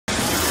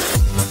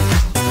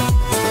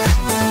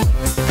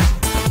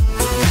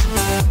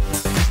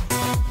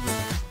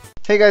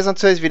Hey guys, on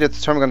today's video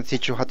tutorial I'm going to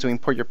teach you how to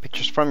import your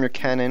pictures from your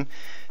Canon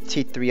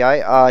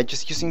T3i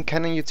just using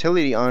Canon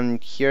utility on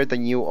here, the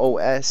new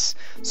OS.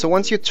 So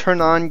once you turn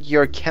on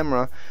your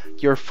camera,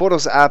 your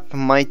Photos app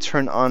might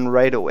turn on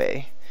right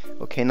away.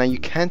 Okay, now you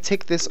can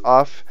take this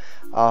off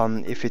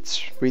if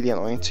it's really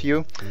annoying to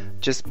you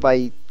just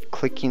by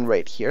clicking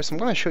right here. So I'm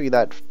going to show you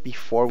that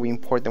before we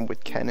import them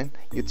with Canon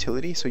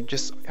utility. So you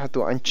just have to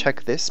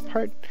uncheck this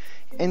part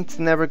and it's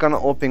never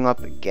gonna open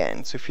up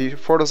again. So if your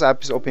Photos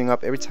app is opening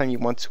up every time you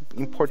want to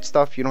import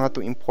stuff, you don't have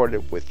to import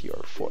it with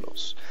your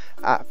Photos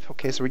app.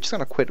 Okay, so we're just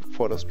gonna quit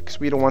Photos because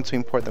we don't want to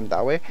import them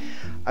that way.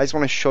 I just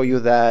want to show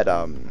you that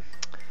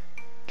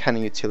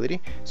Canon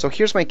utility. So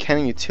here's my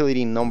Canon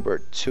utility number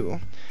 2.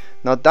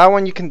 Now that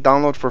one you can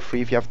download for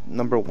free if you have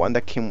number 1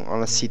 that came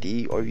on a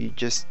CD or you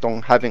just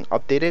haven't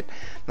updated.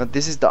 Now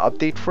this is the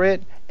update for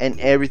it and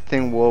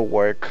everything will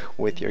work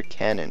with your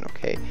Canon.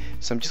 Okay,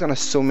 so I'm just gonna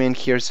zoom in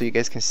here so you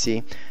guys can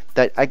see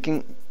that I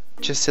can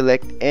just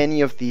select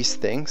any of these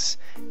things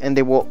and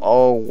they will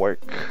all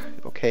work.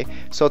 Okay,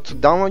 so to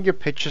download your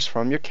pictures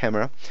from your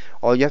camera,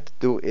 all you have to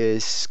do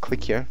is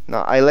click here.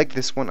 Now I like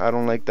this one. I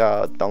don't like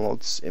the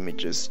downloads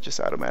images just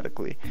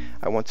automatically.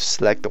 I want to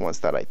select the ones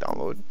that I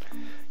download.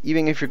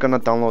 Even if you're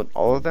gonna download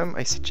all of them,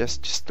 I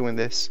suggest just doing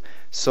this.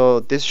 So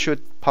this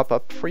should pop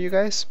up for you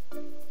guys.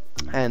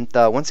 And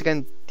once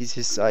again, this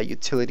is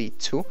utility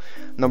 2.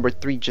 Number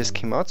 3 just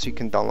came out, so you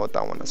can download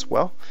that one as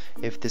well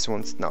if this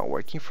one's not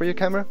working for your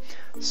camera.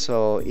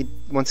 So it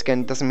once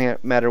again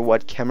doesn't matter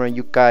what camera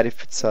you got,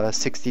 if it's a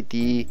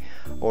 60D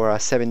or a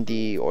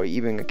 7D or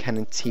even a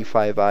Canon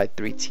T3i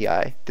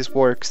 3i. This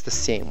works the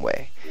same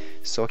way.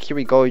 So here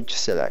we go. You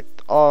just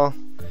select all.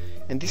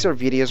 And these are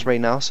videos right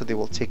now, so they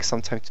will take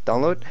some time to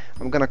download.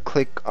 I'm gonna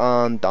click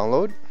on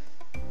download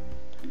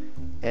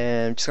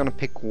and I'm just gonna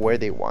pick where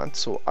they want.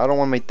 So I don't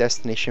want my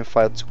destination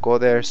file to go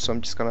there, so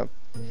I'm just gonna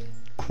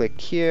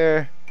click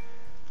here,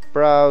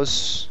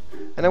 browse,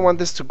 and I want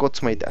this to go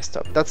to my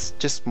desktop. That's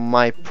just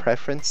my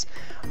preference.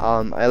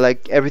 I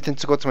like everything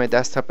to go to my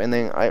desktop and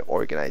then I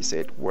organize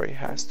it where it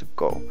has to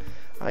go.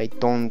 I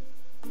don't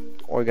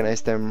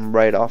organize them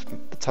right off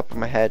the top of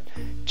my head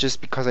just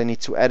because I need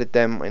to edit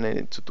them and I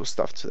need to do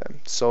stuff to them.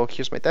 So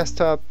here's my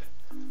desktop,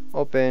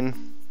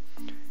 open,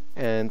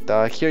 and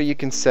here you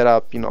can set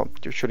up,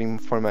 your shooting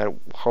format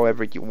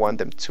however you want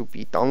them to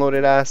be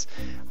downloaded as.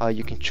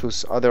 You can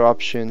choose other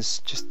options,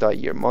 just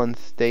year,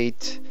 month,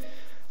 date,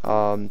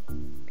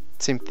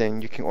 same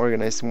thing. You can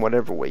organize them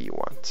whatever way you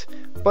want,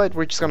 but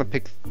we're just gonna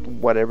pick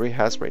whatever it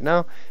has right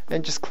now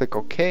and just click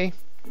OK.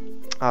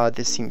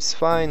 This seems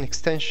fine.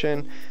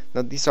 Extension.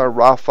 Now these are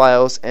raw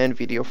files and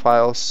video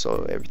files,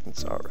 so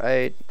everything's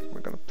alright. We're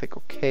gonna click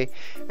OK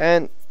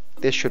and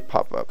this should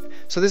pop up.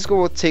 So this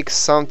will take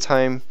some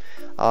time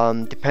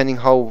depending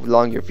how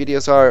long your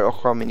videos are or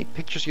how many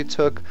pictures you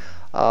took,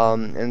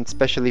 and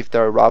especially if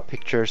there are raw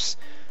pictures,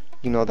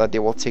 you know that they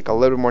will take a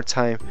little more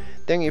time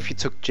than if you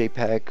took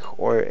JPEG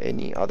or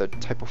any other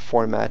type of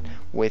format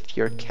with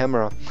your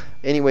camera.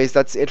 Anyways,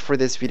 that's it for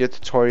this video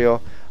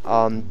tutorial.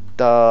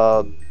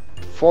 The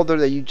folder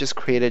that you just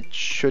created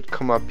should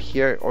come up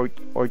here,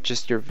 or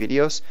just your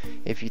videos.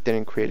 If you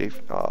didn't create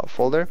a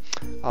folder,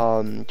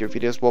 your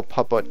videos will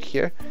pop out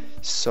here,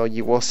 so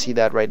you will see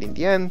that right in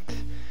the end.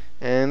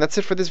 And that's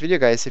it for this video,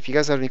 guys. If you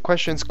guys have any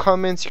questions,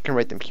 comments, you can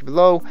write them here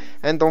below.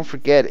 And don't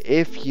forget,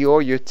 if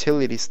your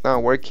utility is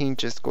not working,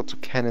 just go to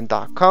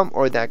canon.com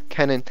or that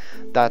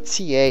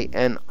canon.ca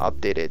and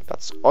update it.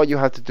 That's all you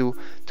have to do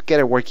to get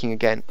it working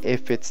again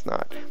if it's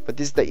not. But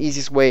this is the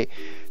easiest way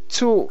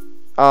to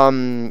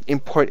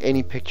import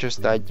any pictures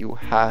that you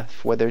have,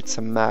 whether it's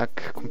a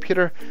Mac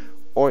computer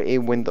or a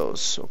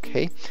Windows.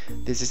 Okay,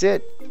 this is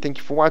it. Thank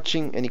you for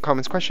watching. Any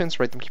comments, questions,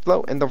 write them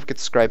below, and don't forget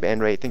to subscribe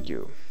and rate. Thank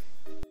you.